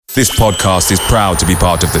This podcast is proud to be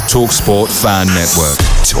part of the TalkSport Fan Network.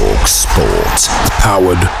 TalkSport.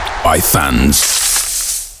 Powered by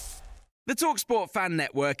fans. The TalkSport Fan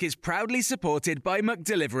Network is proudly supported by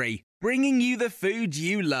McDelivery, bringing you the food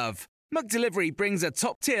you love. McDelivery brings a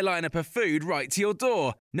top-tier lineup of food right to your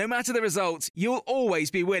door. No matter the result, you'll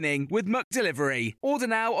always be winning with McDelivery. Order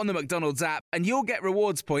now on the McDonald's app and you'll get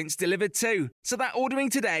rewards points delivered too. So that ordering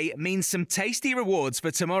today means some tasty rewards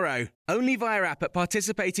for tomorrow. Only via app at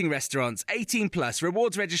participating restaurants. 18 plus.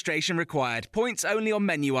 Rewards registration required. Points only on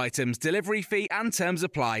menu items. Delivery fee and terms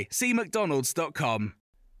apply. See mcdonalds.com.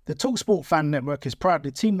 The TalkSport Fan Network is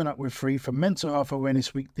proudly teaming up with Free for Mental Health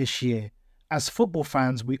Awareness Week this year. As football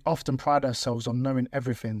fans, we often pride ourselves on knowing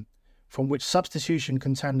everything, from which substitution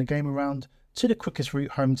can turn the game around to the quickest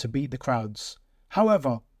route home to beat the crowds.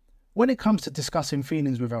 However, when it comes to discussing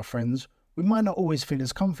feelings with our friends, we might not always feel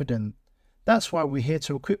as confident. That's why we're here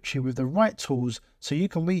to equip you with the right tools so you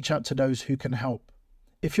can reach out to those who can help.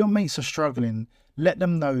 If your mates are struggling, let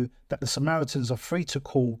them know that the Samaritans are free to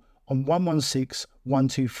call on 116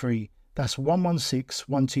 123. That's 116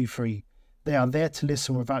 123. They are there to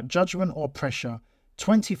listen without judgment or pressure,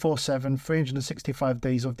 24/7, 365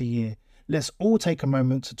 days of the year. Let's all take a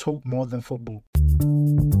moment to talk more than football.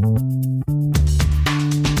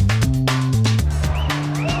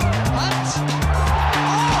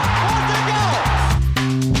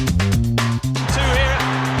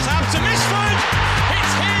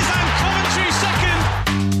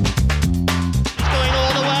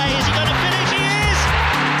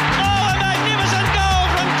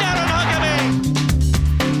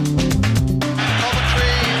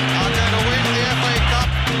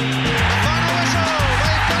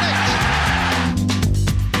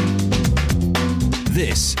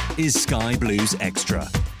 This is Sky Blues Extra.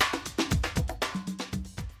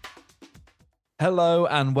 Hello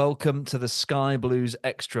and welcome to the Sky Blues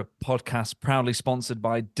Extra podcast, proudly sponsored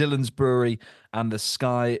by Dillon's Brewery and the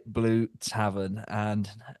Sky Blue Tavern. And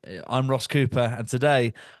I'm Ross Cooper, and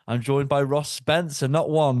today I'm joined by Ross Spencer, not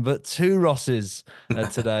one, but two Rosses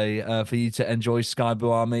today for you to enjoy Sky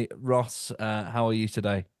Blue Army. Ross, how are you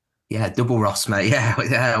today? Yeah, double Ross, mate.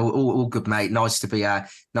 Yeah, all good, mate. Nice to be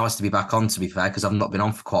back on. To be fair, because I've not been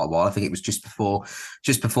on for quite a while. I think it was just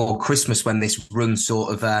before Christmas when this run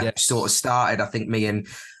sort of started. I think me and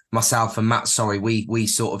myself and Matt, we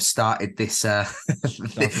sort of started this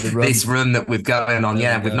this run that we're going on.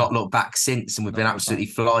 Yeah, we've not looked back since, and we've been absolutely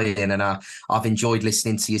flying. And I've enjoyed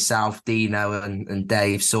listening to yourself, Dino, and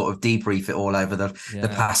Dave sort of debrief it all over the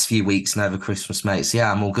past few weeks and over Christmas, mate. So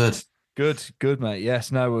yeah, I'm all good. Good, mate.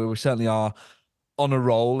 Yes, no, we certainly are on a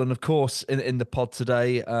roll. And of course, in the pod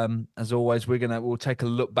today, as always, we'll take a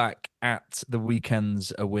look back at the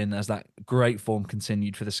weekend's win as that great form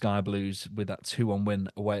continued for the Sky Blues with that 2-1 win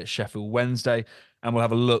away at Sheffield Wednesday. And we'll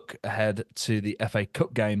have a look ahead to the FA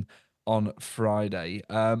Cup game on Friday.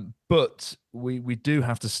 But we do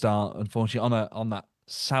have to start, unfortunately, on that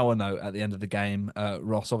sour note at the end of the game.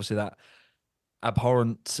 Ross, obviously that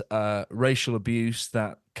abhorrent racial abuse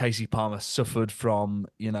that Casey Palmer suffered from,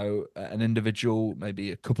 an individual,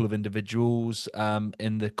 maybe a couple of individuals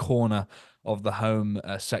in the corner of the home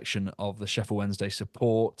section of the Sheffield Wednesday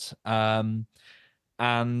support. And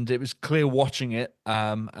it was clear watching it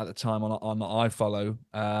at the time on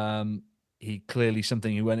iFollow. He clearly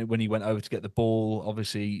when he went over to get the ball,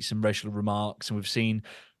 obviously some racial remarks, and we've seen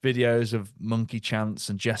videos of monkey chants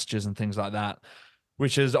and gestures and things like that,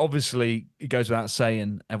 which is obviously, it goes without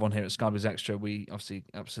saying, everyone here at Sky Blues Extra, we obviously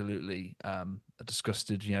absolutely are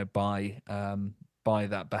disgusted, by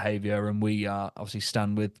that behaviour, and we obviously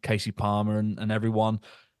stand with Casey Palmer and everyone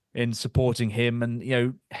in supporting him. And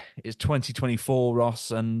it's 2024, Ross,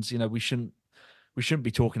 and we shouldn't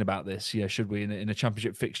be talking about this, should we? In a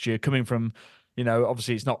championship fixture, coming from,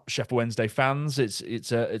 obviously it's not Sheffield Wednesday fans,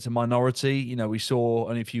 it's a minority. We saw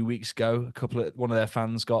only a few weeks ago one of their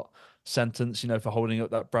fans got sentenced, for holding up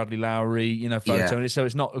that Bradley Lowry, photo. Yeah. And so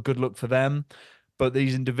it's not a good look for them. But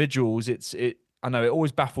these individuals, I know it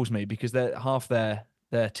always baffles me because half their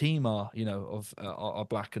team are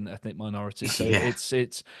black and ethnic minorities. So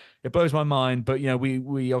it blows my mind. But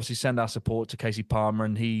we obviously send our support to Casey Palmer,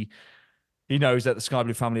 and he knows that the Sky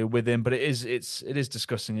Blue family are with him. But it is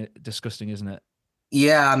disgusting, isn't it?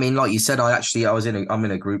 Yeah, I mean, like you said, I'm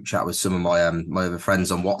in a group chat with some of my other friends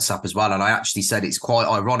on WhatsApp as well, and I actually said it's quite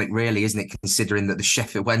ironic, really, isn't it, considering that the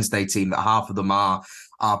Sheffield Wednesday team, that half of them are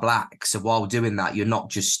are black. So while doing that, you're not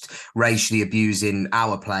just racially abusing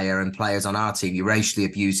our player and players on our team, you're racially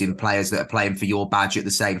abusing players that are playing for your badge at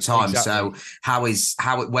the same time. Exactly.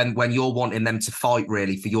 So when you're wanting them to fight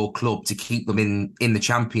really for your club to keep them in the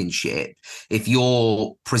championship, if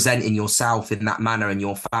you're presenting yourself in that manner and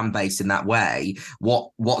your fan base in that way,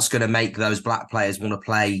 what's going to make those black players want to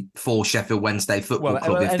play for Sheffield Wednesday Football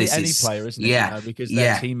Club? If any player, isn't it? Because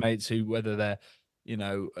their teammates who, whether they're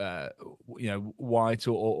white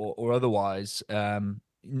or otherwise,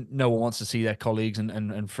 no one wants to see their colleagues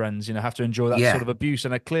and friends, have to endure that sort of abuse.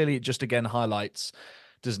 And clearly, it just again highlights,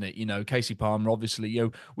 doesn't it? Casey Palmer, obviously,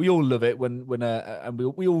 we all love it when and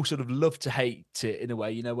we all sort of love to hate it in a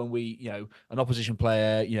way, when we, an opposition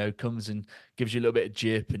player, comes and gives you a little bit of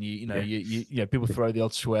jip and you people throw the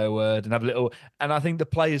odd swear word and have a little, and I think the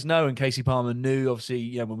players know, and Casey Palmer knew,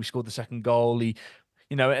 obviously, when we scored the second goal,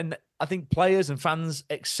 and I think players and fans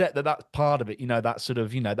accept that that's part of it, that sort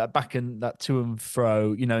of, that back and that to and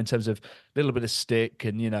fro, in terms of a little bit of stick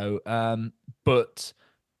and, but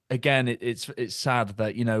again, it's sad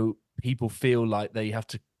that, people feel like they have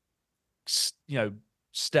to,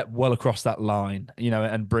 step well across that line,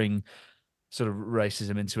 and bring sort of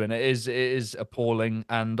racism into it. And it is appalling.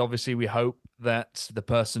 And obviously we hope that the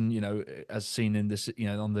person, as seen in this,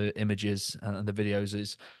 on the images and the videos,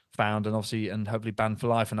 is found and obviously and hopefully banned for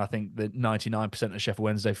life. And I think that 99% of Sheffield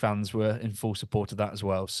Wednesday fans were in full support of that as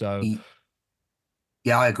well. So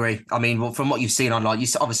yeah, I agree. I mean, well, from what you've seen online,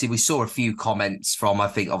 obviously we saw a few comments from, I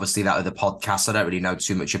think, obviously that other podcast. I don't really know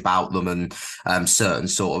too much about them, and certain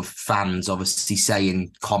sort of fans obviously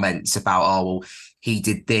saying comments about, oh, well, he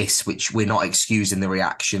did this, which we're not excusing the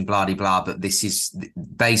reaction, blah, blah, blah. But this is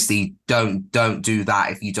basically don't do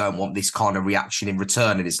that if you don't want this kind of reaction in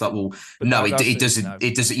return. And it's like, well, but no, it doesn't. No.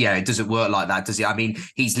 It doesn't. Yeah, it doesn't work like that, does it? I mean,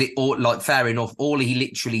 fair enough. All he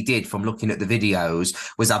literally did from looking at the videos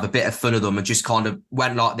was have a bit of fun of them and just kind of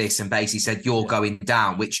went like this and basically said, "You're going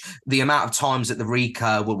down." Which the amount of times at the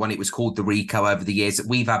Rico, when it was called the Rico over the years, that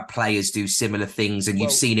we've had players do similar things, and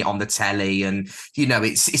you've seen it on the telly, and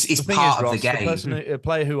it's part of the game. A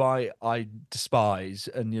player who I despise,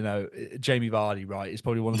 and Jamie Vardy, right, is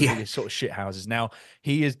probably one of the biggest sort of shit houses. Now,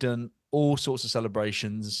 he has done all sorts of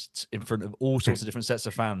celebrations in front of all sorts of different sets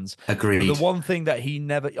of fans. Agreed. But the one thing that he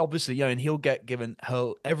never, obviously, and he'll get given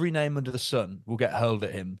every name under the sun will get hurled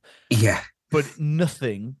at him. Yeah. But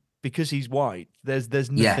nothing, because he's white, there's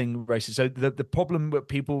nothing racist. So the problem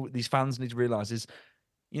that these fans need to realize is,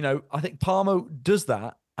 I think Palmer does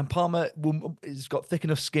that. And Palmer has got thick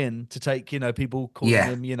enough skin to take, people calling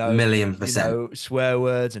him, 1,000,000%, swear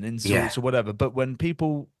words and insults or whatever. But when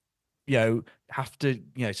people, have to,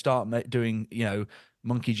 start doing,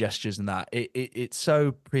 monkey gestures and that, it's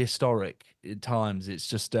so prehistoric at times. It's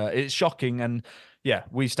just, it's shocking. And yeah,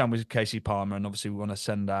 we stand with Casey Palmer, and obviously we want to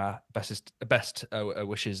send our best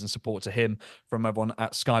wishes and support to him from everyone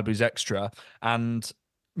at Sky Blues Extra. And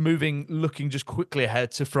looking just quickly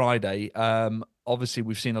ahead to Friday, obviously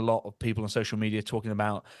we've seen a lot of people on social media talking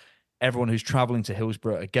about everyone who's traveling to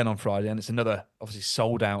Hillsborough again on Friday, and it's another obviously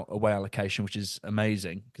sold out away allocation, which is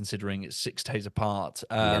amazing considering it's 6 days apart.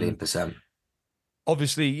 1,000,000%.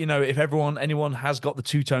 Obviously, if anyone has got the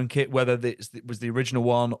two-tone kit, whether it was the original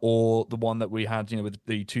one or the one that we had, with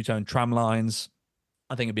the two-tone tram lines,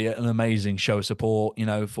 I think it'd be an amazing show of support,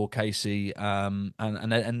 for Casey, and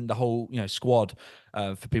the whole, squad,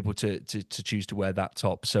 for people to choose to wear that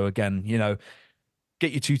top. So again,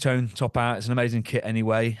 get your two-tone top out. It's an amazing kit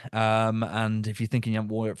anyway. And if you're thinking you haven't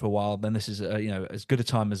worn it for a while, then this is as good a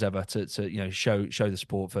time as ever to show the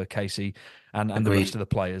support for Casey and the rest of the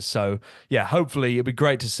players. So yeah, hopefully it'd be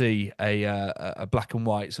great to see a black and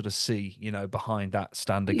white sort of C, behind that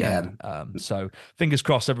stand again. Yeah. So fingers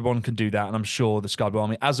crossed everyone can do that, and I'm sure the Sky Blue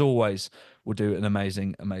Army, as always, will do an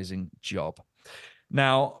amazing job.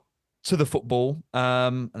 Now, to the football,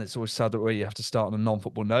 and it's always sad that way you have to start on a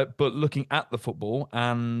non-football note, but looking at the football,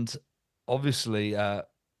 and obviously,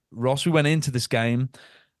 Ross, we went into this game,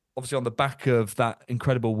 obviously on the back of that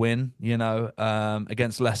incredible win,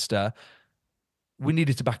 against Leicester. We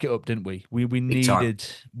needed to back it up, didn't we? We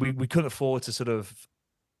couldn't afford to sort of,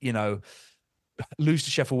 lose to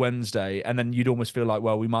Sheffield Wednesday, and then you'd almost feel like,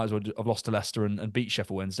 well, we might as well have lost to Leicester and beat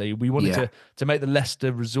Sheffield Wednesday. We wanted to make the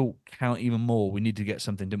Leicester result count even more. We needed to get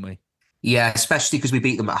something, didn't we? Yeah, especially because we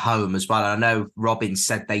beat them at home as well. And I know Robin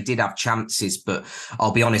said they did have chances, but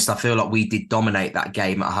I'll be honest, I feel like we did dominate that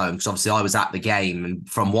game at home, because obviously I was at the game, and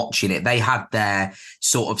from watching it, they had their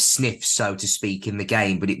sort of sniffs, so to speak, in the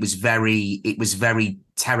game, but it was very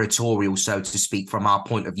territorial, so to speak, from our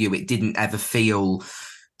point of view. It didn't ever feel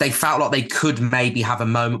they felt like they could maybe have a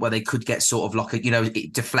moment where they could get sort of like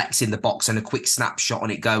it deflects in the box and a quick snapshot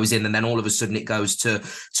and it goes in, and then all of a sudden it goes to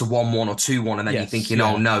 1-1 or 2-1, and then you're thinking,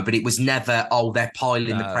 oh no, but it was never, they're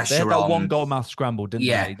piling the pressure on. They had that one goal mouth scramble, didn't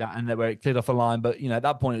they? Where it cleared off the line, but at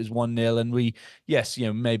that point it was 1-0, and we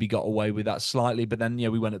maybe got away with that slightly, but then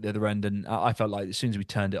we went at the other end, and I felt like as soon as we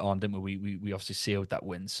turned it on, didn't we obviously sealed that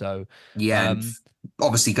win. So and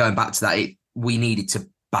obviously going back to that, we needed to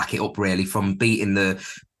back it up really from beating the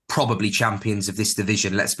probably champions of this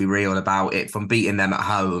division, let's be real about it, from beating them at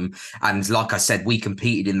home. And like I said, we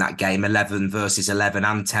competed in that game 11 versus 11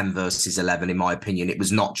 and 10 versus 11, in my opinion. It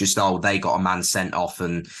was not just, they got a man sent off,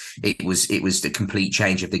 and it was the complete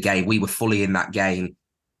change of the game. We were fully in that game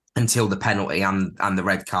until the penalty and the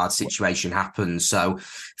red card situation happened. So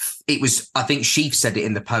it was, I think Sheaf said it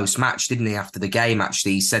in the post-match, didn't he, after the game,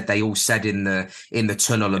 actually. He said they all said in the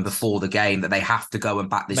tunnel and before the game that they have to go and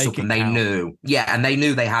back this up. And they knew, and they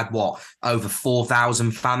knew they had, over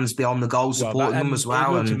 4,000 fans beyond the goal supporting them as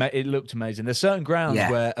well. It looked amazing. There's certain grounds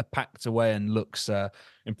where are packed away and looks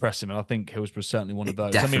impressive, and I think Hillsborough certainly one of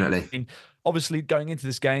those. Definitely. I mean, obviously, going into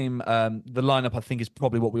this game, the lineup, I think, is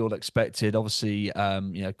probably what we all expected. Obviously,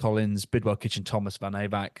 Collins, Bidwell, Kitchen, Thomas, Van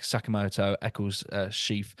Avac, Sakamoto, Eccles,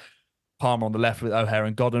 Sheaf, Palmer on the left with O'Hare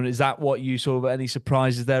and Godden. Is that what you saw? Any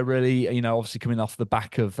surprises there, really? Obviously coming off the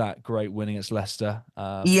back of that great win against Leicester.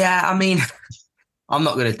 I mean, I'm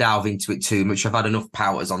not going to delve into it too much. I've had enough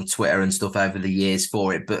pouters on Twitter and stuff over the years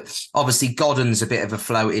for it, but obviously Godden's a bit of a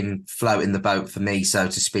floating the boat for me, so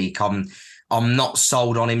to speak. I'm not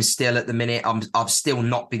sold on him still at the minute. I've still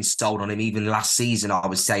not been sold on him. Even last season, I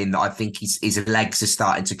was saying that I think his legs are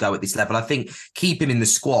starting to go at this level. I think keep him in the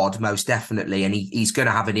squad, most definitely, and he's going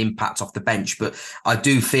to have an impact off the bench. But I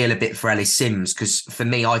do feel a bit for Ellis Sims, because for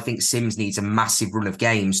me, I think Sims needs a massive run of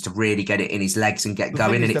games to really get it in his legs and get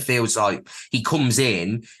going. And it feels like he comes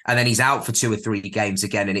in and then he's out for 2 or 3 games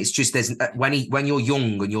again. And it's just, when you're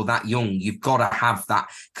young and you're that young, you've got to have that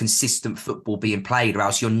consistent football being played, or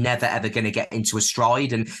else you're never, ever going to get into a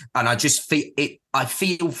stride, and I just feel it. I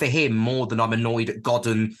feel for him more than I'm annoyed at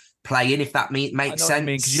Godden playing, if that makes sense.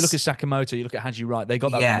 Because you look at Sakamoto, you look at Haji Wright, they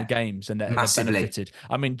got that in the games and they're benefited.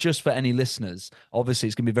 I mean, just for any listeners, obviously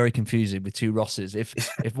it's going to be very confusing with 2 Rosses. If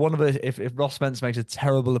Ross Spence makes a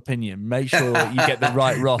terrible opinion, make sure you get the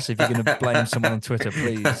right Ross if you're going to blame someone on Twitter,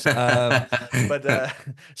 please.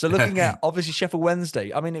 So looking at obviously Sheffield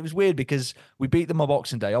Wednesday, I mean, it was weird because we beat them on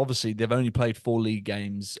Boxing Day. Obviously, they've only played 4 league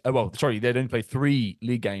games. They'd only played 3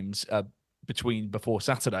 league games before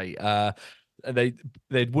Saturday.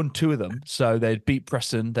 They'd won 2 of them, so they'd beat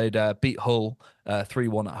Preston, they'd beat Hull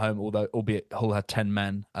 3-1 at home, albeit Hull had 10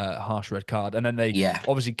 men, harsh red card, and then they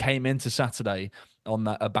obviously came into Saturday on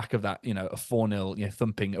that back of that, a 4-0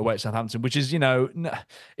 thumping away at Southampton, which is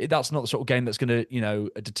that's not the sort of game that's going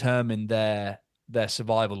to determine their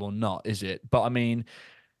survival or not, is it? But I mean,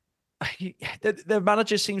 their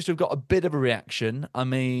manager seems to have got a bit of a reaction. I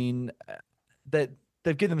mean, they've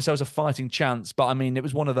given themselves a fighting chance, but I mean, it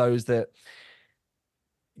was one of those that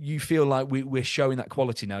you feel like we're showing that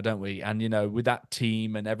quality now, don't we? And, with that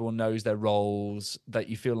team and everyone knows their roles, that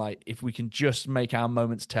you feel like if we can just make our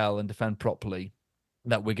moments tell and defend properly,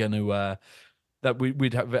 that we're going to, that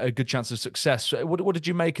we'd have a good chance of success. What did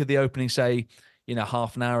you make of the opening, say,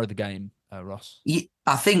 half an hour of the game, Ross?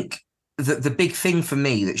 I think the big thing for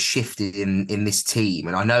me that shifted in this team,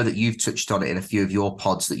 and I know that you've touched on it in a few of your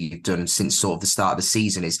pods that you've done since sort of the start of the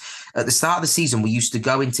season, is at the start of the season, we used to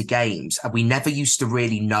go into games and we never used to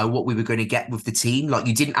really know what we were going to get with the team. Like,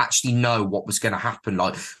 you didn't actually know what was going to happen.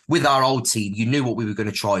 Like with our old team, you knew what we were going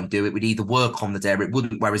to try and do. It would either work on the day or it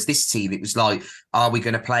wouldn't. Whereas this team, it was like, are we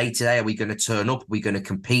going to play today? Are we going to turn up? Are we going to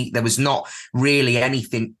compete? There was not really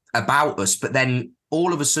anything about us. But then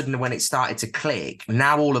all of a sudden, when it started to click,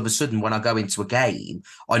 now all of a sudden, when I go into a game,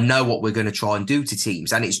 I know what we're going to try and do to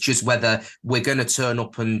teams. And it's just whether we're going to turn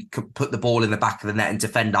up and put the ball in the back of the net and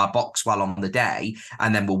defend our box well on the day,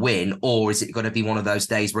 and then we'll win. Or is it going to be one of those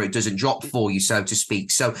days where it doesn't drop for you, so to speak?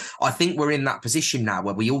 So I think we're in that position now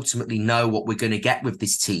where we ultimately know what we're going to get with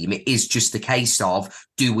this team. It is just a case of,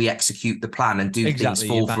 do we execute the plan and do things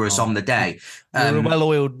fall for us on the day? We're a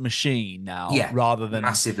well-oiled machine now, rather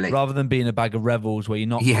than being a bag of revels where you're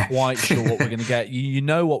not quite sure what we're going to get. You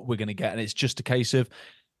know what we're going to get, and it's just a case of,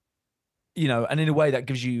 and in a way that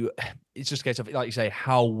gives you, it's just a case of, like you say,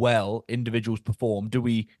 how well individuals perform. Do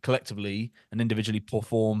we collectively and individually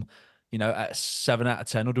perform, at 7 out of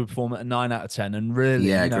 10, or do we perform at a 9 out of 10? And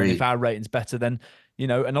really, if our rating's better, then,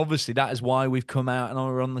 and obviously that is why we've come out and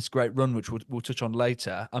we're on this great run, which we'll touch on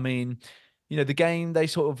later. I mean, the game, they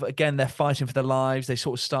sort of, again, they're fighting for their lives. They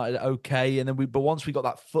sort of started okay. And then but once we got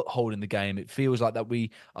that foothold in the game, it feels like that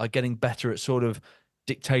we are getting better at sort of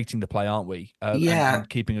dictating the play, aren't we? And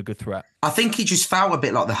keeping a good threat. I think it just felt a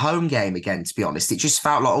bit like the home game again, to be honest. It just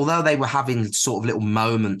felt like, although they were having sort of little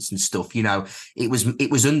moments and stuff,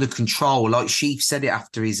 it was under control. Like Sheaf said it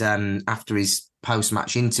after his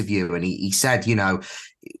post-match interview, and he said,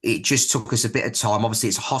 it just took us a bit of time. Obviously,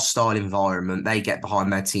 it's a hostile environment. They get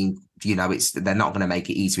behind their team. They're not going to make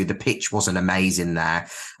it easy. The pitch wasn't amazing there.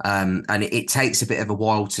 And it takes a bit of a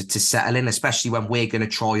while to settle in, especially when we're going to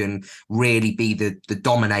try and really be the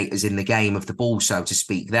dominators in the game of the ball, so to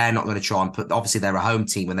speak. They're not going to try and obviously they're a home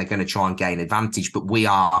team and they're going to try and gain advantage, but we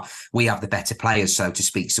have the better players, so to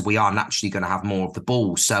speak. So we are naturally going to have more of the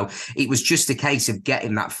ball. So it was just a case of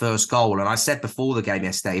getting that first goal. And I said before the game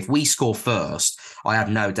yesterday, if we score first, I have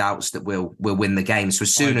no doubts that we'll win the game. So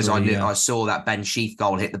as soon as I saw that Ben Sheaf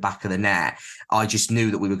goal hit the back of the net, I just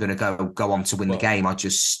knew that we were going to go on to win the game. I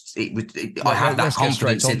have that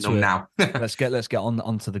confidence in them now. let's get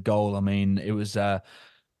onto the goal. I mean, it was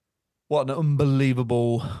what an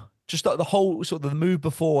unbelievable, just the whole sort of the move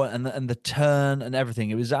before and the turn and everything.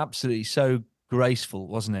 It was absolutely so graceful,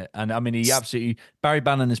 wasn't it? And I mean, Barry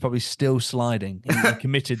Bannon is probably still sliding. He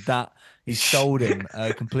committed that. He sold him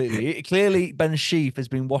completely. Clearly, Ben Sheaf has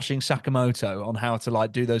been watching Sakamoto on how to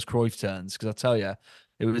do those Cruyff turns, because I tell you,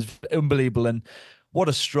 it was unbelievable. And what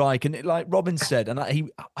a strike. And like Robin said,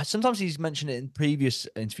 and sometimes he's mentioned it in previous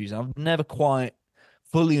interviews, and I've never quite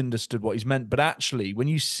fully understood what he's meant. But actually, when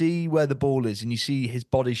you see where the ball is and you see his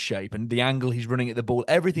body shape and the angle he's running at the ball,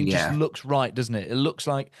 everything just looks right, doesn't it? It looks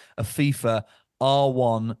like a FIFA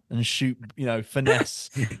R1 and shoot, finesse.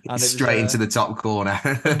 And straight into the top corner.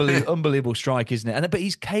 unbelievable strike, isn't it? But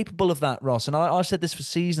he's capable of that, Ross. And I've said this for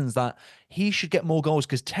seasons, that he should get more goals,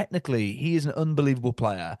 because technically he is an unbelievable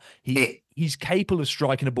player. He's capable of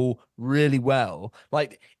striking a ball really well.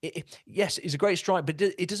 Yes, it's a great strike, but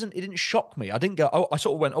it didn't shock me. I didn't go, I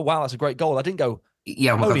sort of went, oh wow, that's a great goal. I didn't go,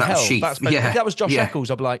 holy hell, that's if that was Josh Eccles,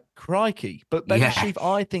 I'd be like, crikey. But Ben Sheaf,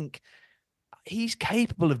 I think he's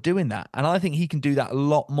capable of doing that, and I think he can do that a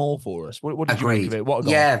lot more for us. What did you think of it? What a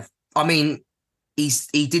goal. Yeah, I mean,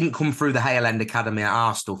 he didn't come through the Hale End Academy at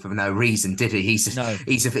Arsenal for no reason, did he?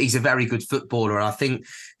 He's a very good footballer, and I think,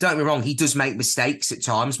 don't get me wrong, he does make mistakes at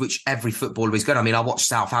times, which every footballer is good. I mean, I watched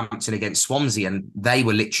Southampton against Swansea, and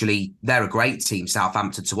they're a great team,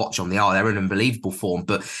 Southampton, to watch on the eye. They're in unbelievable form,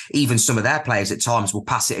 but even some of their players at times will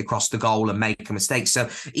pass it across the goal and make a mistake. So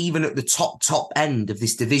even at the top end of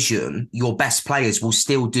this division, your best players will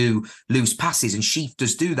still do loose passes, and Sheaf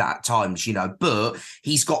does do that at times, but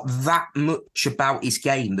he's got that much about his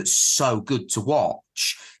game that's so good to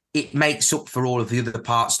watch. It makes up for all of the other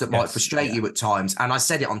parts that might frustrate you at times. And I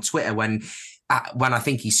said it on Twitter when I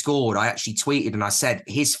think he scored. I actually tweeted and I said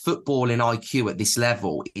his footballing IQ at this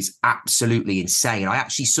level is absolutely insane. I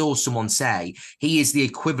actually saw someone say he is the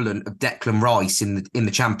equivalent of Declan Rice in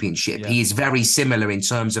the Championship. He is very similar in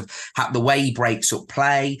terms of the way he breaks up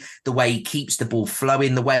play, the way he keeps the ball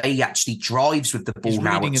flowing, the way he actually drives with the ball. His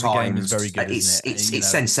now at times is very good,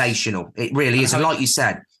 it's sensational. It really is. And like you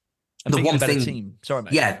said, the one thing, team. Sorry,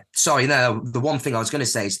 mate. Yeah, sorry. No, the one thing I was going to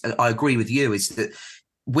say is I agree with you, is that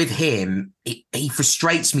with him, he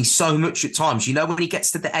frustrates me so much at times. When he gets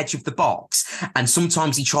to the edge of the box and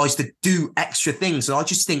sometimes he tries to do extra things. And I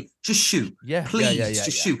just think, just shoot. Please,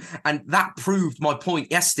 shoot. And that proved my point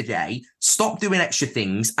yesterday. Stop doing extra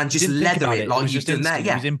things and just leather it like you've done there.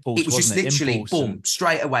 Yeah, it was just literally boom,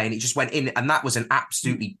 straight away. And it just went in. And that was an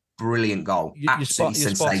absolutely brilliant goal. Absolutely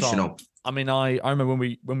sensational. I mean, I remember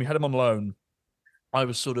when we had him on loan, I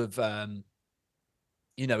was sort of... again,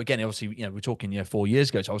 obviously, we're talking 4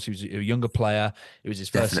 years ago. So obviously, he was a younger player. It was his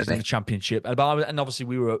first season in the Championship, and obviously,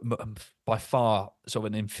 we were by far sort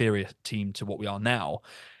of an inferior team to what we are now.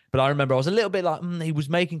 But I remember I was a little bit like, he was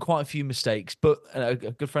making quite a few mistakes. But a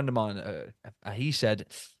good friend of mine, he said,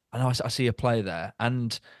 "I know I see a player there,"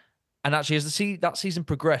 and actually, as that season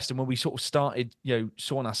progressed, and when we sort of started,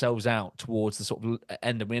 sorting ourselves out towards the sort of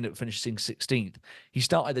end, and we ended up finishing 16th, he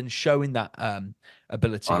started then showing that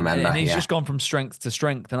ability. And he's just gone from strength to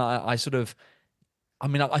strength. And I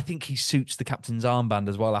think he suits the captain's armband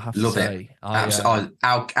as well, I have to say.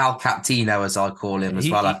 Al Captino, as I call him, as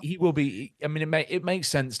well. He will be. I mean, it makes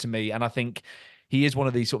sense to me, and I think he is one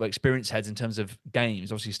of these sort of experienced heads in terms of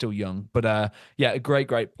games. Obviously, he's still young, but a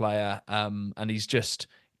great player. And he's just...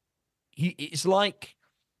 It's like,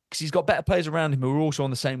 because he's got better players around him who are also on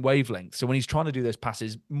the same wavelength. So when he's trying to do those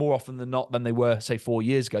passes, more often than not than they were, say, 4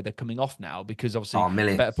 years ago, they're coming off now because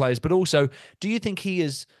obviously better players. But also, do you think he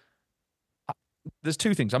is... there's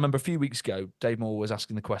two things. I remember a few weeks ago, Dave Moore was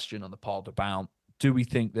asking the question on the pod about, do we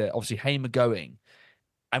think that obviously Hamer going,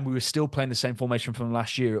 and we were still playing the same formation from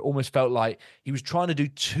last year? It almost felt like he was trying to do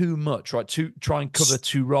too much, right? To try and cover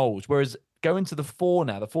two roles. Whereas going to the 4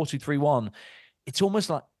 now, the 4-2-3-1, it's almost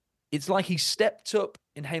like, it's like he stepped up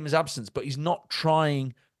in Hamer's absence, but he's not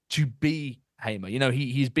trying to be Hamer. You know,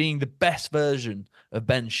 he's being the best version of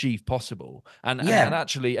Ben Sheaf possible. And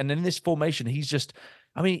actually, and in this formation, he's just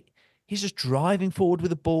driving forward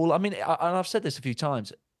with the ball. I mean, and I've said this a few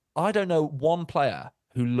times. I don't know one player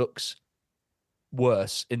who looks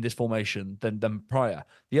worse in this formation than prior.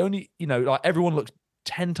 The only, like everyone looks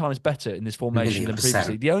 10 times better in this formation than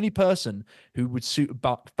previously. The only person who would suit a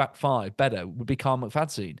back five better would be Carl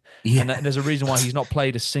McFadzean. Yeah. And there's a reason why he's not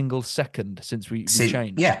played a single second since we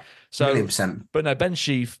changed. Yeah, so, 100%. But no, Ben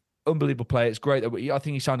Sheaf, unbelievable player. It's great that I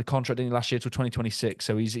think he signed a contract in last year till 2026.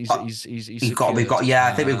 So we've got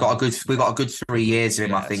I think we've got a good 3 years of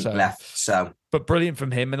him, I think, left. So, but brilliant from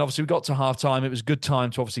him. And obviously we got to half time. It was a good time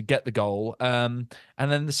to obviously get the goal. And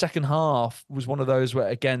then the second half was one of those where,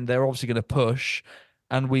 again, they're obviously going to push.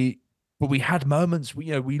 And we had moments,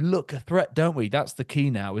 we look a threat, don't we? That's the key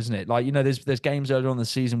now, isn't it? Like, there's games earlier on in the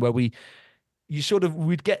season where we'd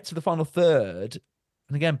get to the final third.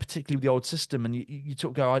 And again, particularly with the old system, and you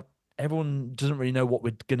talk, everyone doesn't really know what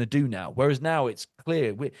we're going to do now. Whereas now it's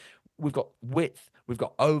clear. We've got width, we've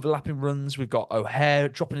got overlapping runs, we've got O'Hare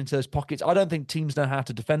dropping into those pockets. I don't think teams know how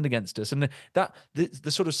to defend against us. And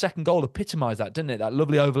the sort of second goal epitomised that, didn't it? That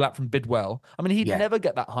lovely overlap from Bidwell. I mean, he'd never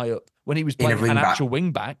get that high up when he was playing an actual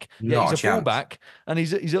wing back. Yeah, he's a fullback, and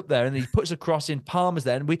he's up there, and he puts a cross in. Palmer's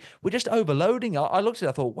there, and we're just overloading. I looked at it,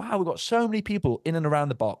 I thought, wow, we've got so many people in and around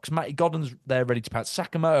the box. Matty Godden's there ready to pass.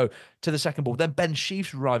 Sakamoto to the second ball. Then Ben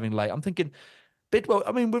Sheaf's arriving late. I'm thinking, Bidwell,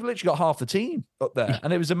 I mean, we've literally got half the team up there,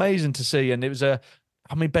 and it was amazing to see. And it was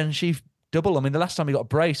Ben Sheaf double. I mean, the last time he got a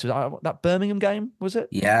brace was that Birmingham game, was it?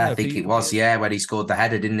 Yeah, I think it was. Yeah, when he scored the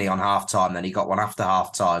header, didn't he, on half time? Then he got one after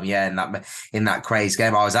half time. Yeah, in that crazy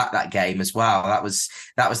game, I was at that game as well. That was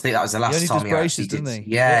the last time he actually did. Didn't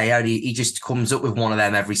he? Yeah, he just comes up with one of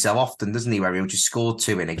them every so often, doesn't he? Where he'll just score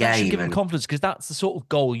 2 in a game. That should give him confidence, because that's the sort of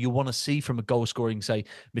goal you want to see from a goal scoring, say,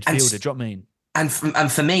 midfielder. Do you know what I mean? And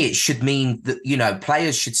for me, it should mean that,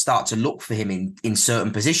 players should start to look for him in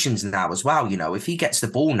certain positions now as well. If he gets the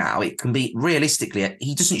ball now, it can be realistically,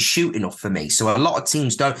 he doesn't shoot enough for me. So a lot of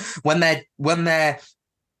teams don't, when they're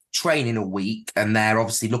training a week and they're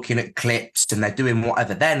obviously looking at clips and they're doing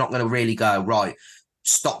whatever, they're not going to really go, right,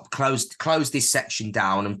 close this section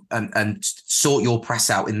down and sort your press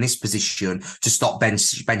out in this position to stop Ben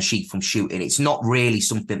Sheaf from shooting. It's not really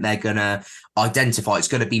something they're going to identify. It's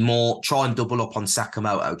going to be more try and double up on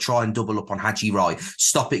Sakamoto, try and double up on Haji Wright,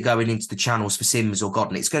 stop it going into the channels for Sims or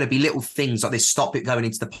Godden. It's going to be little things like this, stop it going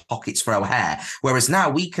into the pockets for O'Hare. Whereas now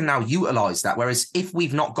we can now utilise that. Whereas if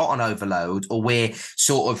we've not got an overload, or we're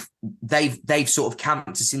sort of they've sort of camped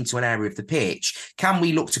us into an area of the pitch, can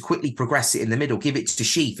we look to quickly progress it in the middle, give it to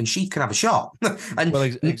Sheaf, and Sheaf can have a shot. And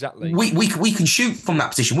exactly, we can shoot from that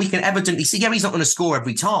position. We can evidently see, he's not going to score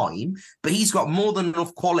every time, but he's got more than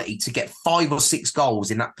enough quality to get 5 or 6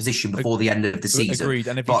 goals in that position before the end of the season. Agreed.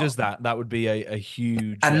 And if he does that would be a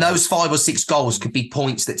huge. And those 5 or 6 goals could be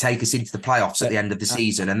points that take us into the playoffs at the end of the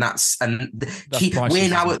season. And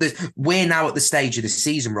we're now at the stage of the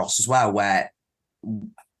season, Ross, as well, where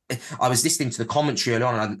I was listening to the commentary early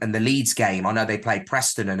on and the Leeds game. I know they played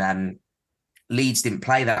Preston and Leeds didn't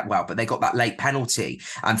play that well, but they got that late penalty.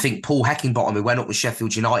 And I think Paul Heckingbottom, who went up with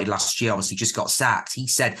Sheffield United last year, obviously just got sacked. He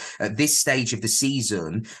said at this stage of the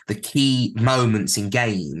season, the key moments in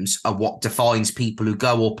games are what defines people who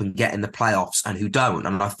go up and get in the playoffs and who don't.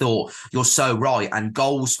 And I thought, you're so right. And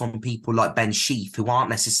goals from people like Ben Sheaf, who aren't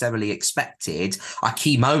necessarily expected, are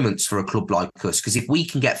key moments for a club like us. Because if we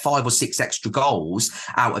can get 5 or 6 extra goals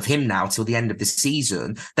out of him now till the end of the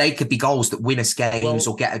season, they could be goals that win us games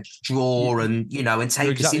or get a draw and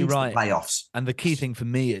take us into the playoffs. And the key thing for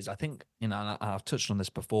me is, I think, and I've touched on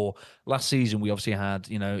this before, last season we obviously had,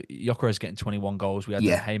 Gyökeres getting 21 goals. We had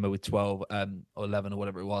Hamer with 12 or 11 or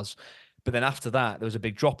whatever it was. But then after that, there was a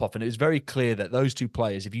big drop off. And it was very clear that those two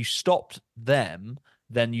players, if you stopped them,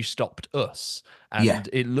 then you stopped us.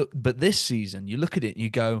 And but this season, you look at it and you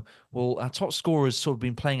go, well, our top scorer has sort of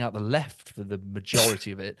been playing out the left for the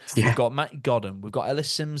majority of it. We've got Matty Godden, we've got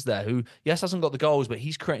Ellis Sims there, who, yes, hasn't got the goals, but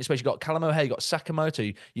he's creating space. You've got Callum O'Hare, you've got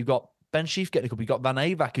Sakamoto, you've got Ben Sheaf getting a goal, you've got Van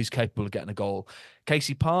Avac, who's capable of getting a goal,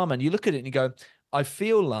 Casey Palmer, and you look at it and you go, I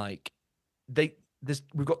feel like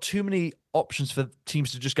we've got too many options for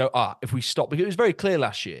teams to just go, if we stop, because it was very clear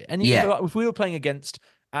last year. And if we were playing against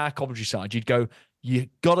our Coventry side, you'd go, you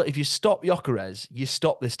got to, if you stop Gyökeres, you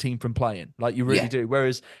stop this team from playing. Like you really do.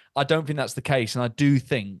 Whereas I don't think that's the case, and I do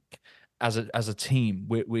think as a team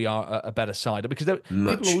we are a better side, because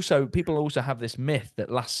people also have this myth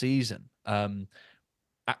that last season,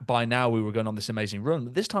 by now we were going on this amazing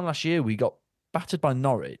run. This time last year we got battered by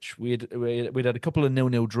Norwich. We'd had a couple of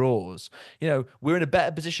 0-0 draws. You know, we're in a better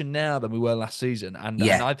position now than we were last season, and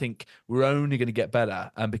I think we're only going to get better,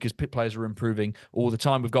 because players are improving all the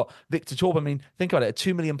time. We've got Victor Torp. I mean, think about it, a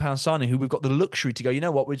 £2 million signing who we've got the luxury to go, you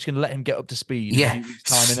know what, we're just going to let him get up to speed in a few weeks'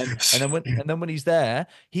 time, and then when he's there,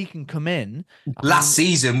 he can come in. Last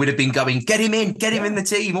season would have been going, get him in the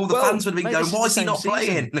team. All the fans would have been going, why is he not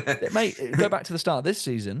playing? Mate, go back to the start of this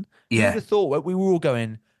season. You would have thought we were all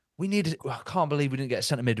going, I can't believe we didn't get a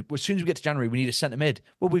centre mid. As soon as we get to January, we need a centre mid.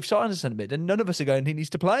 Well, we've signed a centre mid, and none of us are going, he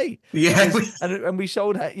needs to play. Yeah. And we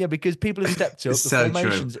sold, because people have stepped up. The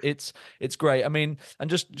formations, true. It's great. I mean,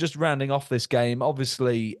 and just rounding off this game,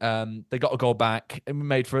 obviously, they got a goal back, and we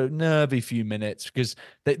made for a nervy few minutes, because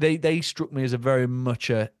they struck me as a very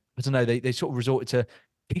much I don't know, they sort of resorted to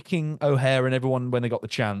picking O'Hare and everyone when they got the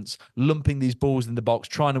chance, lumping these balls in the box,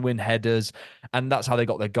 trying to win headers, and that's how they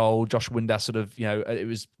got their goal. Josh Windass sort of, it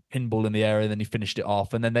was pinball in the area, and then he finished it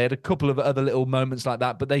off. And then they had a couple of other little moments like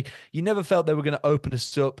that, but you never felt they were going to open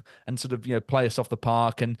us up and sort of, play us off the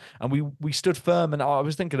park. And we stood firm. And I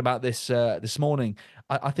was thinking about this this morning.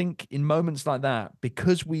 I think in moments like that,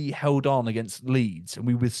 because we held on against Leeds and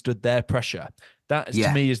we withstood their pressure, that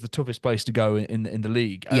to me is the toughest place to go in the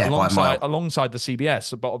league, alongside the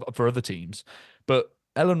CBS for other teams. But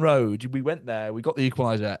Ellen Road, we went there, we got the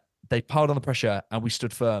equaliser, they piled on the pressure, and we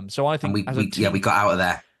stood firm. So I think we got out of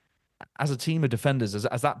there. As a team of defenders,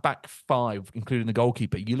 as that back five, including the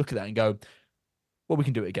goalkeeper, you look at that and go, well, we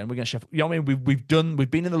can do it again. We're going to Sheffield. You know what I mean? We've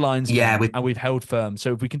been in the lines and we've held firm.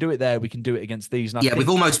 So if we can do it there, we can do it against these. And we've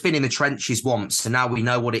almost been in the trenches once, so now we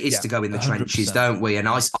know what it is to go in the 100%. Trenches, don't we? And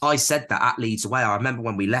I said that at Leeds away. I remember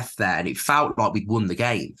when we left there, and it felt like we'd won the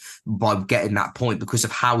game by getting that point because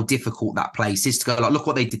of how difficult that place is to go. Like, look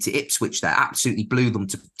what they did to Ipswich there. Absolutely blew them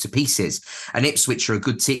to pieces. And Ipswich are a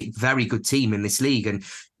good team, very good team in this league. And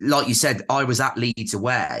like you said, I was at Leeds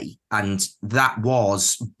away, and that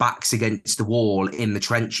was backs against the wall in the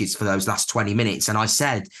trenches for those last 20 minutes. And I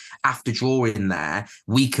said, after drawing there,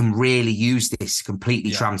 we can really use this to completely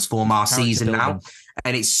transform our season now.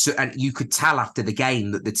 And you could tell after the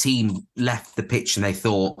game that the team left the pitch and they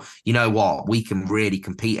thought, you know what, we can really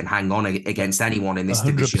compete and hang on against anyone in this 100%.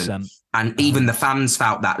 Division. And even the fans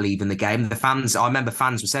felt that leaving the game. I remember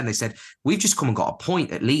fans were saying, they said, we've just come and got a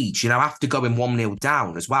point at Leeds, after going 1-0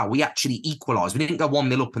 down as well. We actually equalised. We didn't go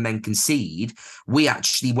 1-0 up and then concede. We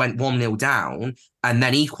actually went 1-0 down and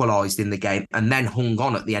then equalised in the game and then hung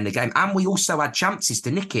on at the end of the game. And we also had chances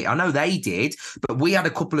to nick it. I know they did, but we had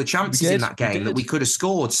a couple of chances in that game that we could have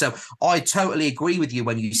scored. So I totally agree with you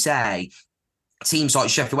when you say teams like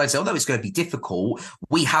Sheffield Wednesday, although it's going to be difficult,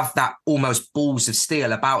 we have that almost balls of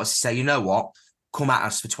steel about us to say, you know what, come at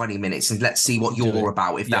us for 20 minutes and let's see what you're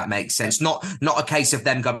about, if that makes sense. Not a case of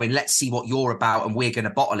them going, let's see what you're about and we're going to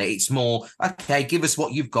bottle it. It's more, okay, give us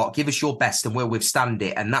what you've got, give us your best and we'll withstand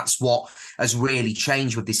it. And that's what has really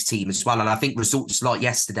changed with this team as well. And I think results like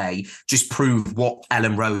yesterday just prove what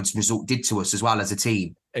Ellen Road's result did to us as well as a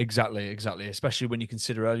team. Exactly. Especially when you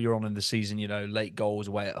consider earlier on in the season, late goals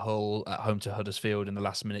away at Hull, at home to Huddersfield in the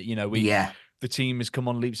last minute. The team has come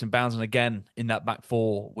on leaps and bounds, and again in that back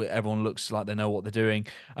four, where everyone looks like they know what they're doing.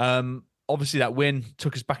 Obviously, that win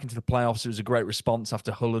took us back into the playoffs. It was a great response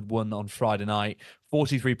after Hull had won on Friday night.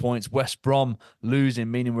 43 points. West Brom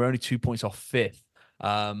losing, meaning we're only 2 points off fifth.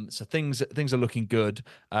 So things are looking good.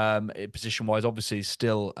 Position wise, obviously,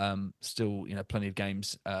 still plenty of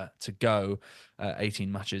games to go.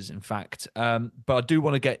 18 matches, in fact. But I do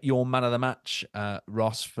want to get your man of the match,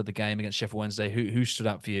 Ross, for the game against Sheffield Wednesday. Who stood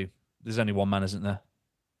out for you? There's only one man, isn't there?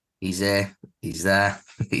 He's there. He's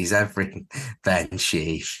everything. Ben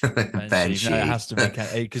Sheaf. Ben Sheaf. No, it has to be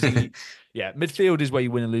because midfield is where you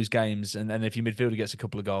win and lose games, and if your midfielder gets a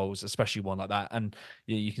couple of goals, especially one like that, and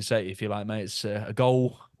you can say, if you like, mate, it's a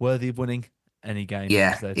goal worthy of winning any game.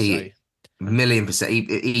 Yeah,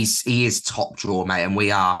 1,000,000%. He is top draw, mate, and we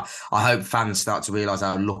are. I hope fans start to realise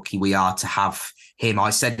how lucky we are to have him. I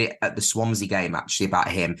said it at the Swansea game actually about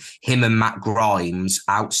him and Matt Grimes,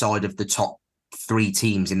 outside of the top three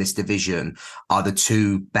teams in this division, are the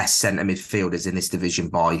two best centre midfielders in this division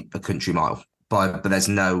by a country mile. But there's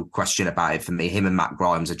no question about it for me. Him and Matt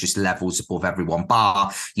Grimes are just levels above everyone,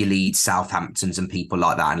 bar your Leeds, Southamptons and people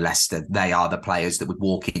like that, and Leicester. They are the players that would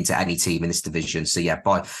walk into any team in this division. So yeah,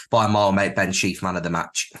 by a mile, mate, Ben Sheaf, man of the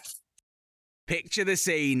match. Picture the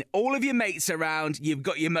scene. All of your mates around, you've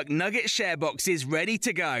got your McNugget share boxes ready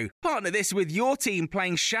to go. Partner this with your team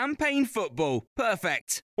playing champagne football.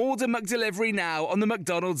 Perfect. Order McDelivery now on the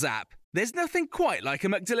McDonald's app. There's nothing quite like a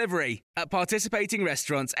McDelivery. At participating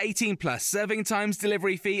restaurants, 18 plus, serving times,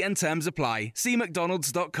 delivery fee and terms apply. See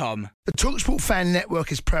mcdonalds.com. The TalkSport Fan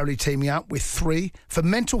Network is proudly teaming up with 3 for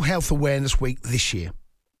Mental Health Awareness Week this year.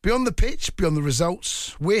 Beyond the pitch, beyond the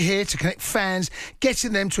results, we're here to connect fans,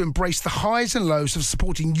 getting them to embrace the highs and lows of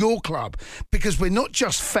supporting your club, because we're not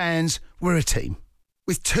just fans, we're a team.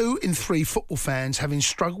 With 2 in 3 football fans having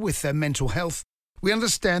struggled with their mental health, we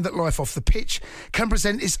understand that life off the pitch can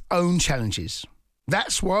present its own challenges.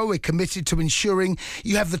 That's why we're committed to ensuring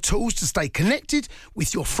you have the tools to stay connected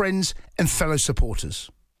with your friends and fellow supporters.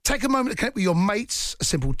 Take a moment to connect with your mates. A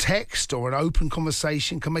simple text or an open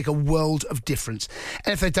conversation can make a world of difference.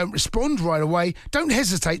 And if they don't respond right away, don't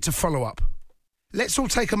hesitate to follow up. Let's all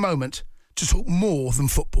take a moment to talk more than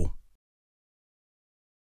football.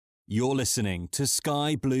 You're listening to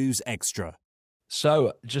Sky Blues Extra.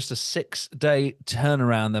 So, just a 6-day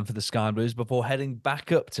turnaround then for the Sky Blues before heading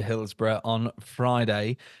back up to Hillsborough on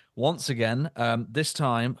Friday. Once again, this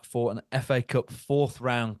time for an FA Cup 4th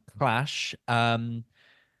round clash.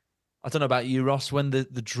 I don't know about you, Ross. When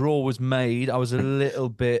the draw was made, I was a little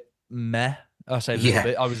bit meh. I say a little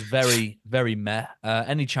bit. I was very, very meh.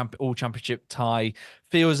 Any all championship tie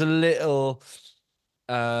feels a little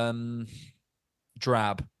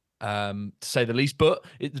drab. To say the least, but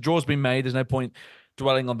the draw's been made. There's no point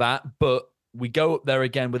dwelling on that. But we go up there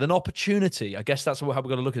again with an opportunity. I guess that's how we're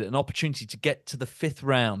going to look at it. An opportunity to get to the 5th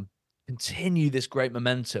round, continue this great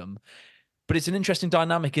momentum. But it's an interesting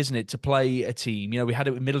dynamic, isn't it, to play a team? You know, we had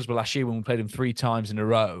it with Middlesbrough last year when we played them 3 times in a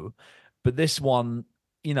row. But this one,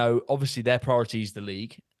 you know, obviously their priority is the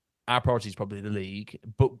league. Our priority is probably the league.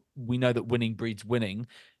 But we know that winning breeds winning.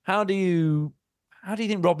 How do you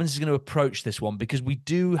think Robins is going to approach this one? Because we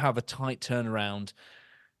do have a tight turnaround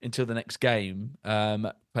until the next game,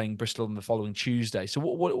 playing Bristol on the following Tuesday. So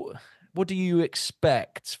what do you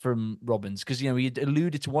expect from Robins? Because, you know, he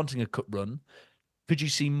alluded to wanting a cup run. Could you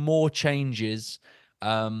see more changes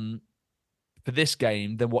for this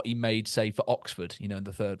game than what he made, say, for Oxford, you know, in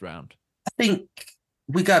the 3rd round? I think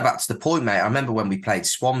we go back to the point, mate. I remember when we played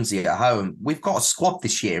Swansea at home. We've got a squad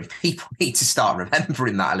this year, and people need to start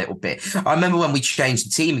remembering that a little bit. I remember when we changed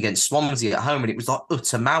the team against Swansea at home, and it was like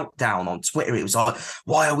utter meltdown on Twitter. It was like,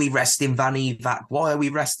 why are we resting Van Evac? Why are we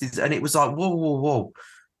resting? And it was like, whoa.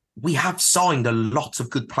 We have signed a lot of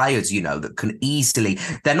good players, you know, that can easily...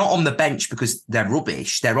 They're not on the bench because they're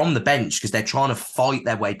rubbish. They're on the bench because they're trying to fight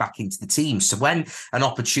their way back into the team. So when an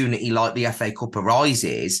opportunity like the FA Cup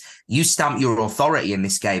arises, you stamp your authority in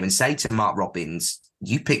this game and say to Mark Robins,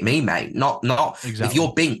 you pick me, mate. Not exactly. If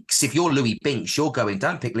you're Binks, if you're Louis Binks, you're going,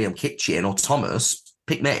 don't pick Liam Kitchen or Thomas.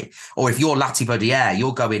 Pick me. Or if you're Latibaudiere,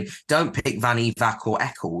 you're going, don't pick Van Evac or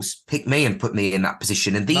Eccles, pick me and put me in that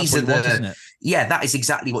position. And these are that is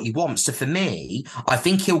exactly what you want. So for me, I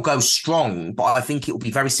think he'll go strong, but I think it will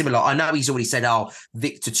be very similar. I know he's already said,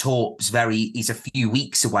 Victor Torp's he's a few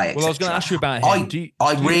weeks away. Well, I was going to ask you about him. I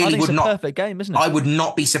think it's a perfect game, isn't it? I would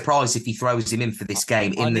not be surprised if he throws him in for this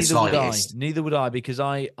game in the slightest. Neither would I, because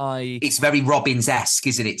it's very Robbins-esque,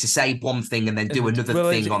 isn't it? To say one thing and then do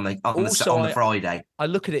another thing on the Friday. I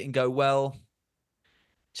look at it and go, well,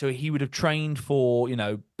 so he would have trained for, you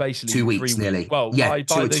know, basically 2 weeks nearly. Well, by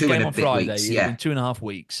the game on Friday, weeks, it would been 2.5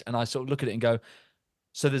 weeks. And I sort of look at it and go,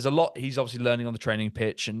 so there's a lot he's obviously learning on the training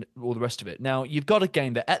pitch and all the rest of it. Now, you've got a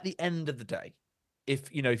game that at the end of the day, if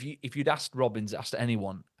you'd asked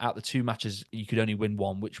anyone out the 2 matches, you could only win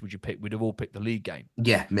one, which would you pick? We'd have all picked the league game.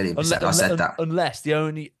 Yeah, 1,000,000%. I said that. Unless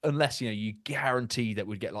you know, you guarantee that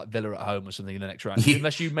we'd get like Villa at home or something in the next round.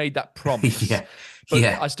 Unless you made that promise. But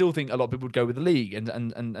I still think a lot of people would go with the league,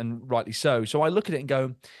 and rightly so. So I look at it and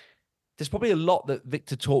go, there's probably a lot that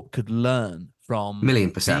Victor Torp could learn from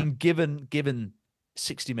 1,000,000%. being given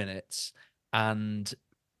 60 minutes, and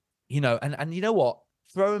you know, and you know what?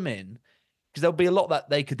 Throw him in. Because there'll be a lot that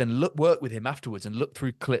they could then work with him afterwards and look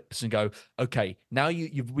through clips and go, okay, now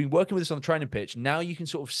you've been working with us on the training pitch. Now you can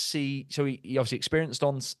sort of see. So he obviously experienced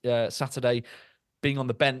on Saturday being on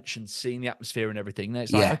the bench and seeing the atmosphere and everything. Then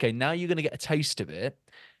it's like, okay, now you're going to get a taste of it.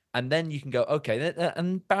 And then you can go, okay,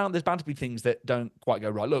 and there's bound to be things that don't quite go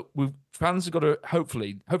right. Look, fans have got to,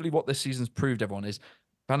 hopefully what this season's proved everyone is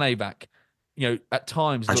Van Evac, you know, at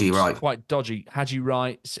times looks quite dodgy. Haji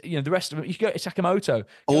Wright, you know, the rest of them, you can go Sakamoto.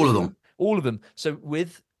 All of them. So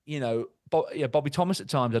with, you know, Bobby Thomas at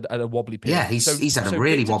times had a wobbly period. Yeah, he's had a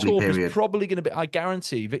really Victor wobbly Torp period. Is probably going to be, I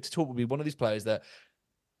guarantee Victor Torp will be one of these players that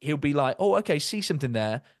he'll be like, oh, okay, see something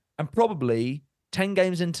there. And probably 10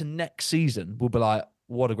 games into next season, we'll be like,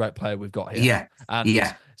 what a great player we've got here. Yeah.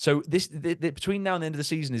 And so between now and the end of the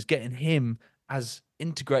season is getting him as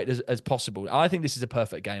integrated as possible. I think this is a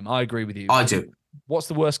perfect game. I agree with you. I do. What's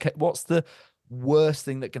the worst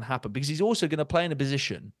thing that can happen? Because he's also going to play in a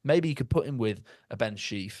position. Maybe you could put him with a Ben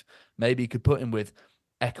Sheaf. Maybe you could put him with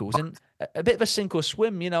Eccles. And a bit of a sink or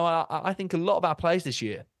swim. I think a lot of our players this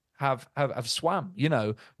year have swam.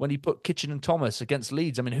 When you put Kitchen and Thomas against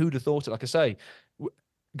Leeds, I mean, who'd have thought it? Like I say,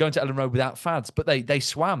 going to Ellen Road without fads, but they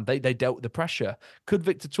swam. They dealt with the pressure. Could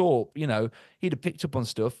Victor Torp, he'd have picked up on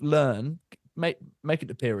stuff, learn, make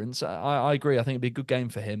an appearance. I agree. I think it'd be a good game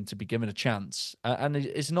for him to be given a chance. And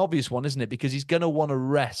it's an obvious one, isn't it? Because he's going to want to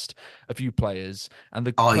rest a few players. And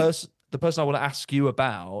the person I want to ask you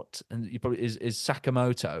about, and you probably is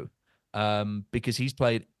Sakamoto, because he's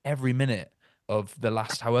played every minute of the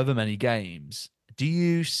last however many games. Do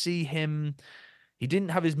you see him? He didn't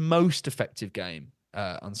have his most effective game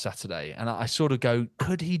on Saturday, and I sort of go,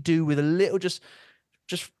 could he do with a little just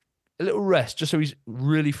a little rest, just so he's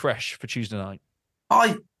really fresh for Tuesday night?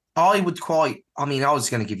 I would quite. I mean, I was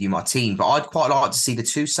going to give you my team, but I'd quite like to see the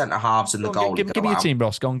two centre halves and the goal. Give me your team,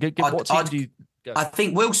 Ross. Go on. What team do you? Go. I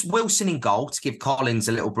think Wilson in goal to give Collins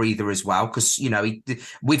a little breather as well, because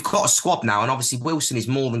we've got a squad now, and obviously Wilson is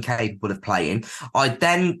more than capable of playing. I'd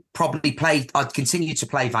continue to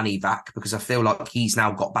play Van Evac because I feel like he's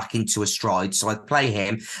now got back into a stride, so I'd play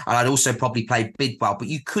him, and I'd also probably play Bidwell, but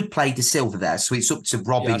you could play De Silva there, so it's up to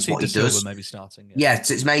Robbins what he does. Maybe starting.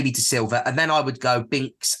 So it's maybe De Silva, and then I would go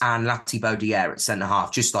Binks and Lati Baudier at centre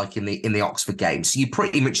half, just like in the Oxford game. So you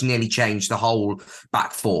pretty much nearly change the whole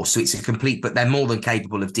back four, so it's a complete. But they're more than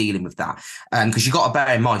capable of dealing with that. Because you've got to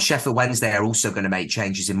bear in mind, Sheffield Wednesday are also going to make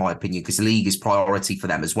changes, in my opinion, because the league is priority for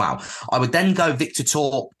them as well. I would then go Victor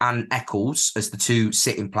Torp and Eccles as the two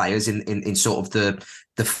sitting players in sort of the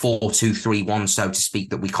 4-2-3-1, so to speak,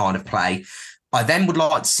 that we kind of play. I then would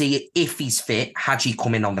like to see it, if he's fit, Hadji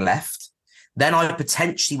come in on the left. Then I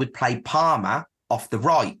potentially would play Palmer off the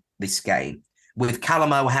right this game, with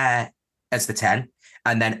Callum O'Hare as the 10.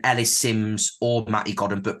 And then Ellis Sims or Matty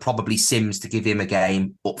Godden, but probably Sims to give him a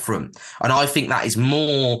game up front. And I think that is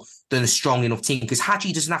more than a strong enough team, because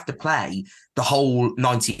Hadji doesn't have to play the whole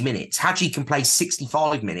 90 minutes. Hadji can play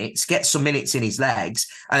 65 minutes, get some minutes in his legs,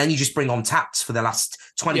 and then you just bring on Tats for the last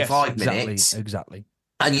 25 minutes. Exactly.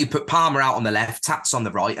 And you put Palmer out on the left, Tats on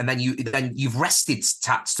the right, and then you've rested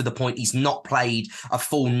Tats to the point he's not played a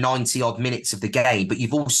full 90-odd minutes of the game, but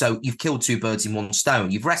you've killed two birds in one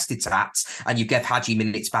stone. You've rested Tats, and you gave Hadji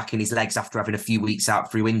minutes back in his legs after having a few weeks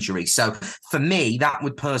out through injury. So for me, that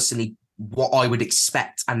would personally what I would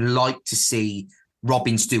expect and like to see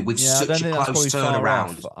Robbins do with such a close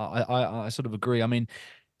turnaround. I sort of agree. I mean,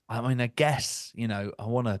 I guess, I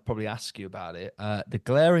want to probably ask you about it. The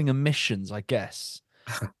glaring omissions, I guess,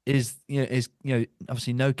 is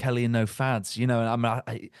obviously no Kelly and no Fads.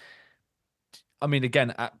 I mean,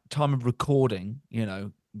 again, at time of recording,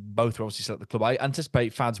 both are obviously still at the club. I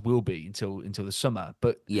anticipate Fads will be until the summer,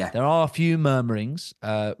 but there are a few murmurings,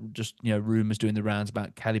 rumours doing the rounds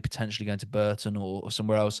about Kelly potentially going to Burton or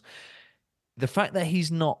somewhere else. The fact that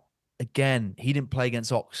he's not, again, he didn't play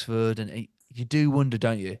against Oxford, and you do wonder,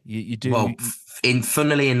 don't you? You do. Well,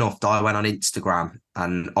 funnily enough, I went on Instagram,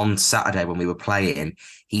 and on Saturday when we were playing,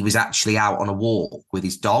 he was actually out on a walk with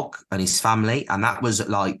his dog and his family, and that was at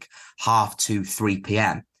like 2:30, 3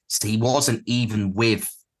 p.m. So he wasn't even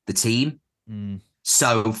with the team.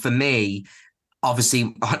 So for me,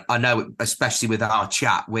 obviously, I know, especially with our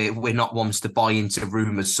chat, we're not ones to buy into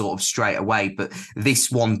rumours sort of straight away, but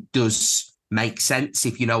this one does make sense,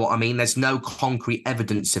 if you know what I mean. There's no concrete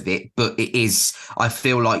evidence of it, but it is, I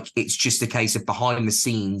feel like it's just a case of behind the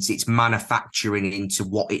scenes, it's manufacturing into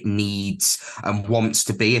what it needs and wants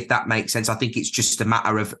to be, if that makes sense. I think it's just a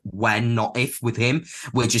matter of when, not if, with him.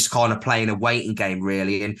 We're just kind of playing a waiting game,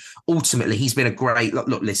 really. And ultimately, he's been a great, look,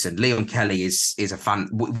 listen, Leon Kelly is a fan.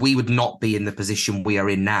 We would not be in the position we are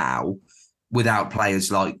in now without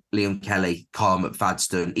players like Liam Kelly, Kyle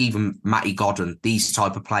McFadden, even Matty Godden, these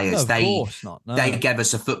type of players. They gave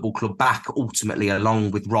us a football club back ultimately,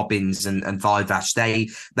 along with Robbins and Vivash.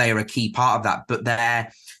 They are a key part of that. But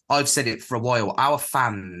I've said it for a while, our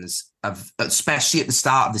fans have, especially at the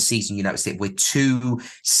start of the season, you notice it, we're too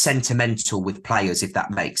sentimental with players, if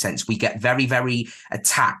that makes sense. We get very, very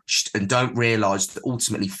attached and don't realise that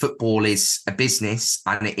ultimately football is a business,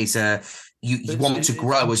 and it is you want to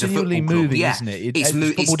grow as a football club. Isn't it?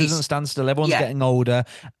 Football doesn't stand still. Everyone's getting older.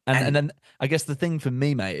 And then I guess the thing for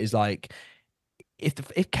me, mate, is like,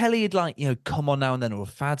 if Kelly had come on now and then, or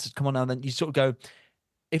Fads had come on now and then, you sort of go,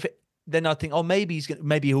 then I think,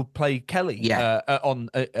 maybe he'll play Kelly on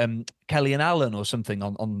Kelly and Allen or something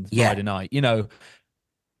on Friday night,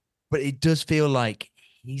 But it does feel like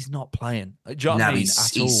he's not playing. Do you know what I mean?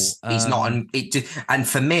 He's not. And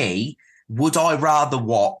for me, would I rather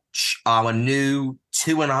watch our new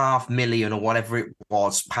 £2.5 million or whatever it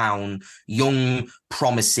was pound young,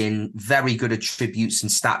 promising, very good attributes and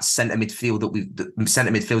stats centre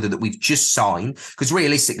midfielder that we've just signed? Because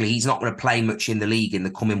realistically, he's not going to play much in the league in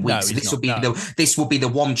the coming weeks. So this will be the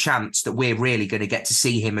one chance that we're really going to get to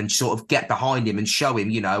see him and sort of get behind him and show him,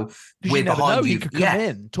 we're behind you. He could come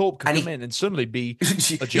in, come in, and suddenly be a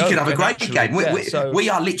joke. He could have a great game. We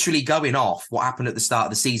are literally going off what happened at the start of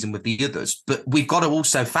the season with the others, but we've got to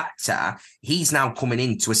also factor he's now coming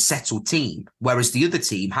into a settled team, whereas the other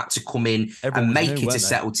team had to come in and make it a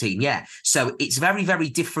settled team. Yeah. So it's very, very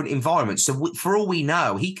different environment. So for all we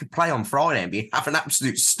know, he could play on Friday and have an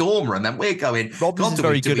absolute stormer, and then we're going. Robin's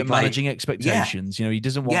very good at managing expectations. He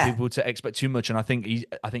doesn't want people to expect too much, and I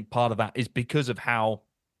think part of that is because of how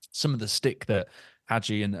some of the stick that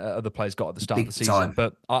Hadji and other players got at the start of the season. Time.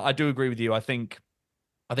 But I do agree with you. I think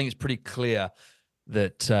it's pretty clear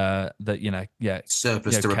that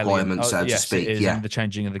surplus to requirements, so to speak. And the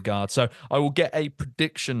changing of the guard. So I will get a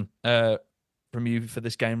prediction from you for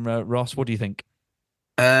this game, Ross. What do you think?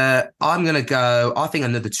 I'm going to go. I think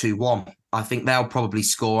another 2-1. I think they'll probably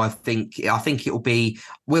score. I think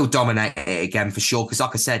we'll dominate it again for sure. Because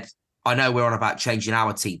like I said, I know we're on about changing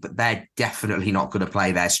our team, but they're definitely not going to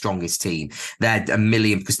play their strongest team. They're a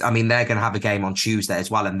million, because they're going to have a game on Tuesday as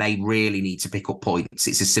well, and they really need to pick up points.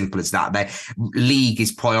 It's as simple as that. Their league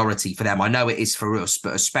is priority for them. I know it is for us,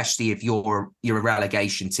 but especially if you're a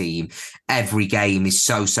relegation team, every game is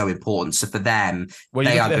so important. So for them,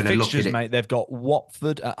 they are going to look at it. Mate, they've got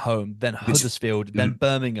Watford at home, then Huddersfield, then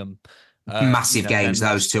Birmingham. Massive games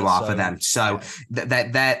those two are for them. So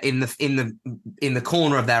they're in the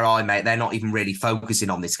corner of their eye, mate. They're not even really focusing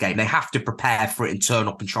on this game. They have to prepare for it and turn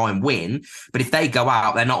up and try and win. But if they go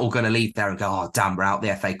out, they're not all going to leave there and go, "Oh, damn, we're out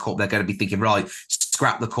the FA Cup." They're going to be thinking, right,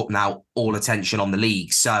 scrap the cup now, all attention on the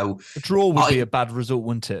league. So a draw would be a bad result,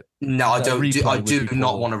 wouldn't it? No, I do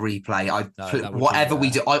not want to replay. Whatever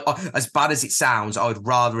we do, as bad as it sounds, I would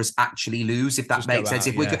rather us actually lose, if that makes sense.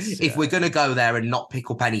 If we're going to go there and not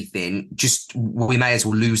pick up anything, we may as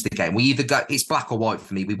well lose the game. We either go, it's black or white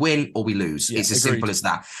for me. We win or we lose. It's as simple as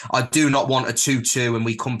that. I do not want a 2-2 and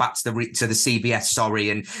we come back to the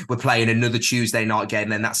CBS, and we're playing another Tuesday night game,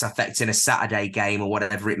 then that's affecting a Saturday game or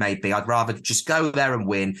whatever it may be. I'd rather just go there and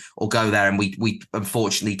win, or go there and we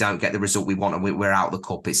unfortunately don't get the result we want and we're out of the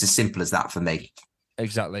cup. It's as simple as that for me.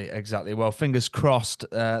 Exactly. Well, fingers crossed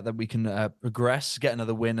that we can progress, get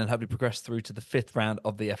another win, and hopefully progress through to the 5th round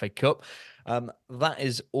of the FA Cup. That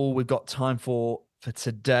is all we've got time for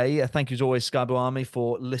today. Thank you as always, Sky Blue Army,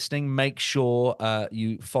 for listening. Make sure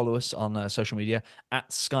you follow us on social media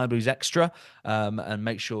at Sky Blues Extra, and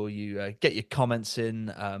make sure you get your comments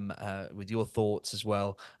in with your thoughts as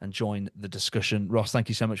well, and join the discussion. Ross, thank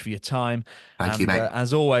you so much for your time. Thank you, mate.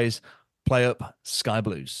 As always, play up Sky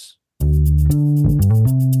Blues.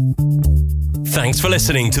 Thanks for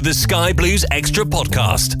listening to the Sky Blues Extra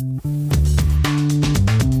podcast.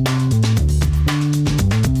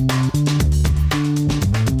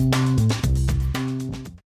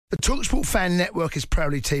 The TalkSport Fan Network is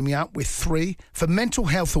proudly teaming up with 3 for Mental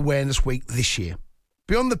Health Awareness Week this year.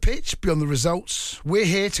 Beyond the pitch, beyond the results, we're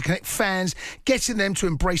here to connect fans, getting them to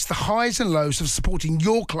embrace the highs and lows of supporting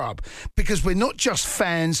your club, because we're not just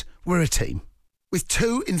fans, we're a team. With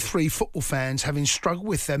 2 in 3 football fans having struggled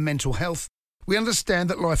with their mental health, we understand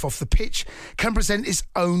that life off the pitch can present its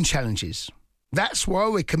own challenges. That's why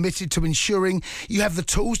we're committed to ensuring you have the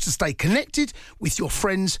tools to stay connected with your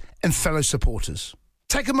friends and fellow supporters.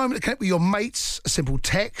 Take a moment to connect with your mates. A simple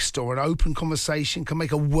text or an open conversation can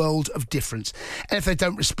make a world of difference. And if they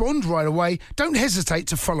don't respond right away, don't hesitate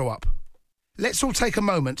to follow up. Let's all take a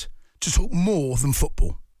moment to talk more than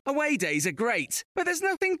football. Away days are great, but there's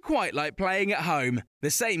nothing quite like playing at home. The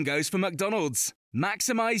same goes for McDonald's.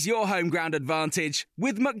 Maximise your home ground advantage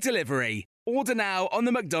with McDelivery. Order now on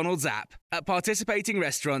the McDonald's app. At participating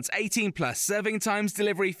restaurants, 18 plus, serving times,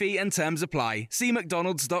 delivery fee and terms apply. See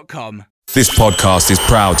mcdonalds.com. This podcast is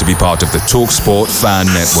proud to be part of the TalkSport Fan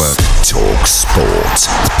Network. TalkSport.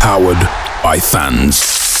 Powered by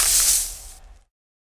fans.